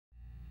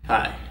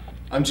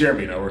I'm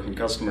Jeremy and I work in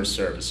customer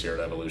service here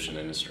at Evolution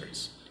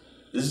Industries.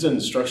 This is an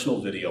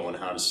instructional video on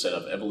how to set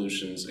up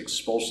Evolution's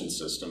expulsion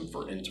system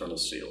for internal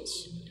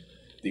seals.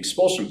 The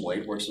expulsion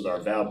plate works with our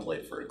valve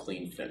plate for a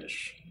clean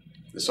finish.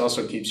 This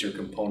also keeps your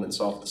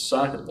components off the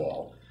socket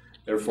wall,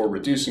 therefore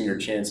reducing your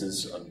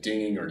chances of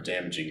dinging or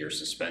damaging your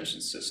suspension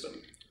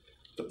system.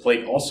 The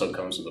plate also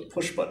comes with a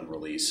push-button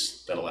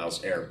release that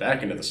allows air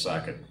back into the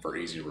socket for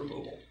easy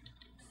removal.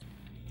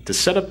 To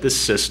set up this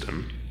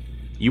system,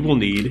 you will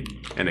need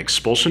an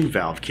expulsion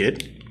valve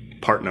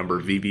kit, part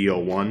number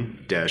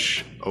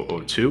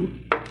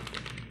VV01-002,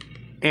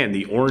 and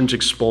the orange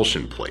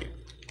expulsion plate,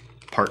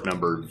 part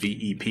number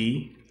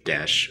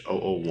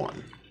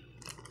VEP-001.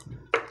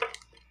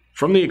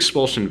 From the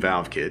expulsion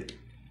valve kit,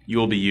 you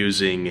will be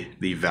using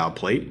the valve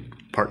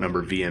plate, part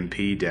number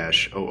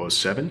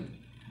VMP-007,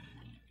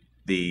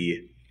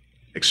 the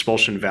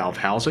expulsion valve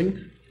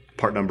housing,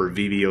 part number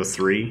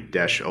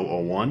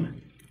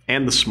VV03-001,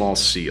 and the small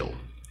seal.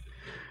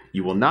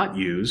 You will not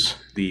use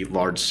the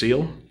large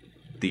seal,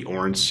 the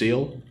orange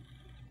seal,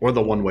 or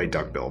the one-way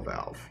duckbill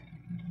valve.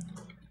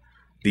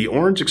 The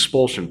orange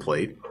expulsion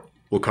plate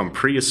will come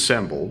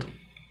pre-assembled,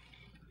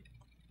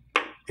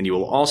 and you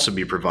will also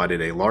be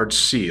provided a large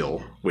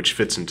seal which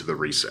fits into the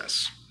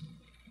recess.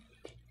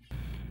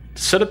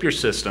 To set up your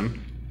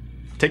system,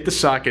 take the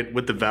socket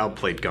with the valve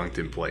plate gunked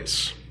in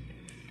place.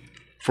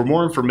 For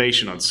more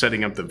information on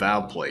setting up the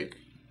valve plate,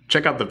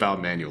 check out the valve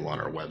manual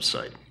on our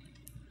website.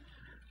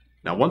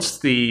 Now, once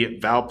the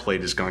valve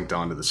plate is gunked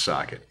onto the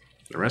socket,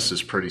 the rest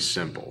is pretty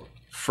simple.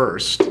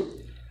 First,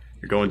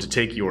 you're going to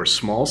take your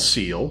small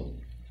seal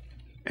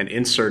and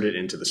insert it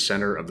into the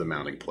center of the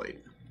mounting plate.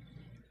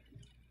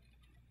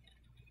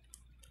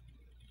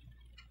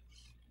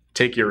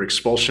 Take your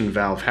expulsion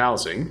valve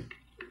housing,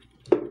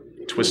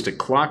 twist it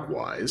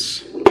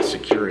clockwise, and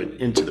secure it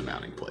into the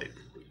mounting plate.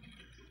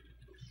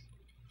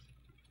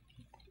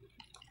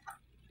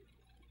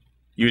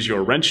 Use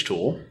your wrench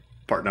tool,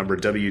 part number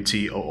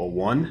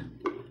WT001,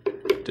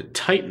 to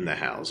tighten the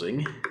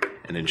housing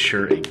and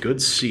ensure a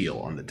good seal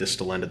on the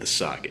distal end of the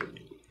socket.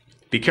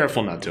 Be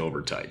careful not to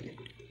over-tighten.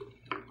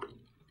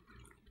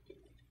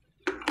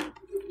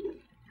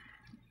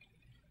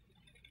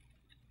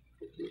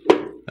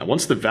 Now,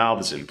 once the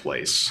valve is in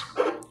place,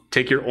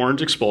 take your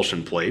orange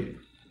expulsion plate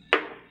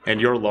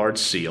and your large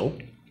seal,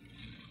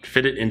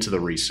 fit it into the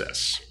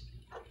recess.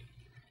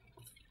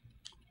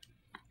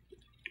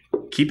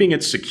 Keeping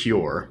it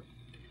secure,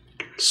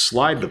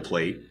 slide the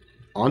plate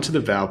onto the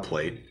valve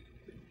plate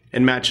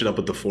and match it up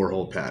with the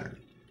 4-hole pattern.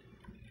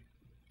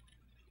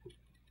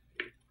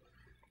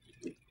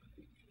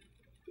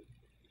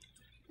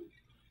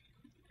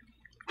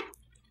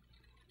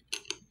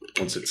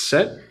 Once it's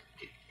set,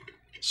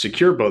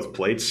 secure both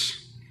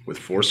plates with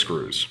 4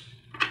 screws.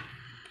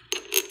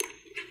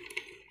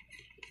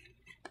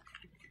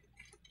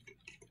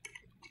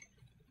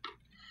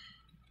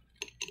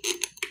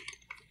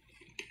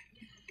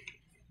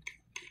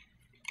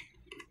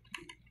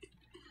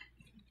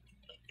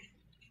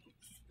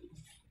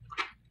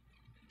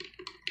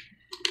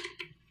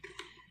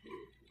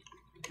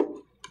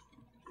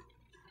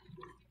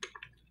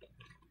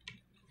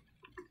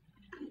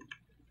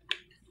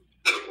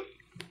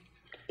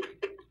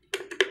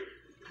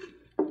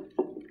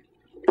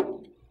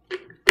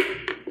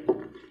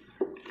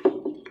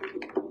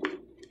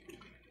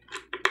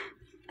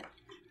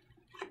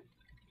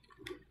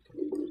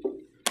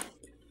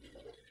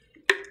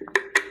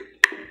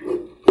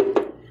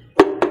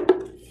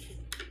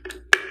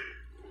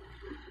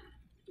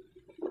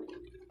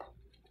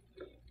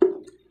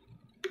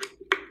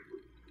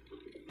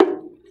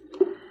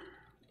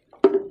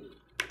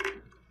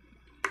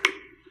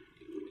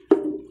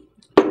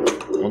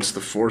 Once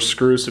the 4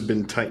 screws have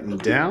been tightened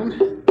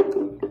down,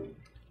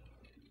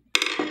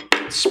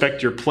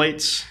 inspect your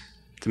plates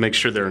to make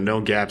sure there are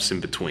no gaps in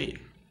between.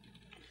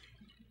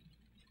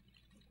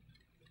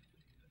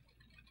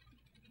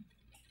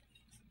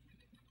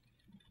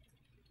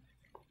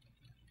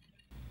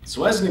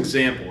 So as an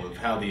example of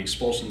how the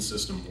expulsion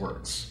system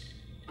works,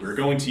 we're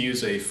going to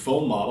use a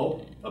foam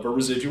model of a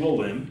residual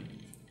limb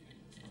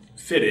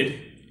fitted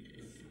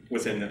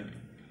with an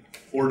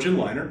origin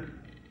liner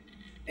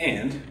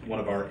and one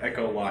of our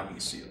echo locking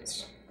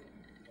seals.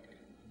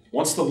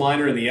 Once the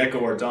liner and the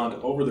echo are donned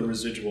over the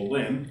residual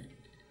limb,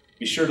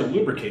 be sure to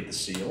lubricate the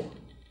seal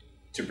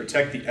to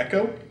protect the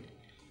echo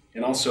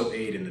and also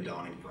aid in the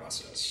donning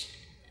process.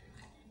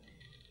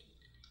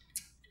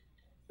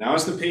 Now,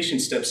 as the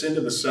patient steps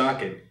into the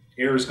socket,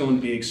 air is going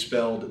to be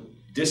expelled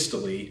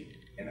distally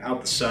and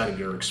out the side of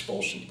your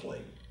expulsion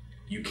plate.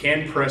 You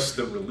can press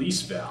the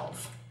release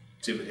valve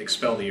to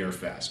expel the air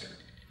faster.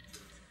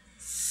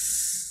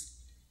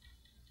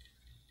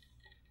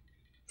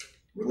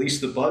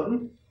 Release the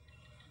button,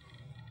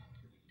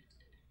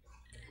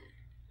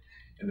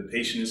 and the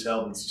patient is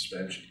held in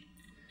suspension.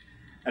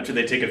 After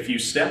they take a few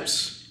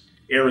steps,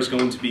 air is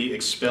going to be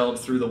expelled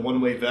through the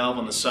one-way valve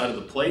on the side of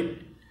the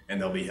plate, and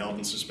they'll be held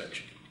in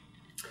suspension.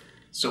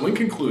 So in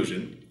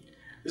conclusion,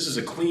 this is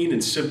a clean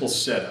and simple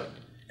setup,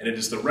 and it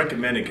is the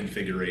recommended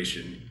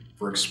configuration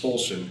for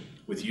expulsion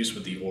with use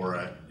with the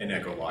Aura and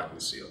Echo locking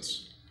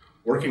seals.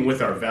 Working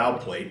with our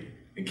valve plate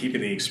and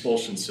keeping the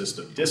expulsion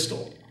system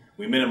distal,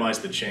 we minimize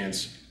the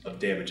chance of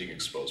damaging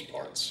exposed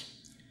parts.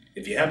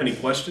 If you have any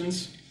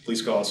questions,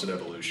 please call us at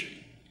Evolution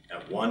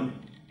at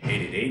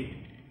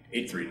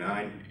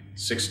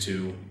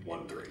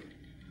 1-888-839-6213.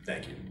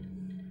 Thank you.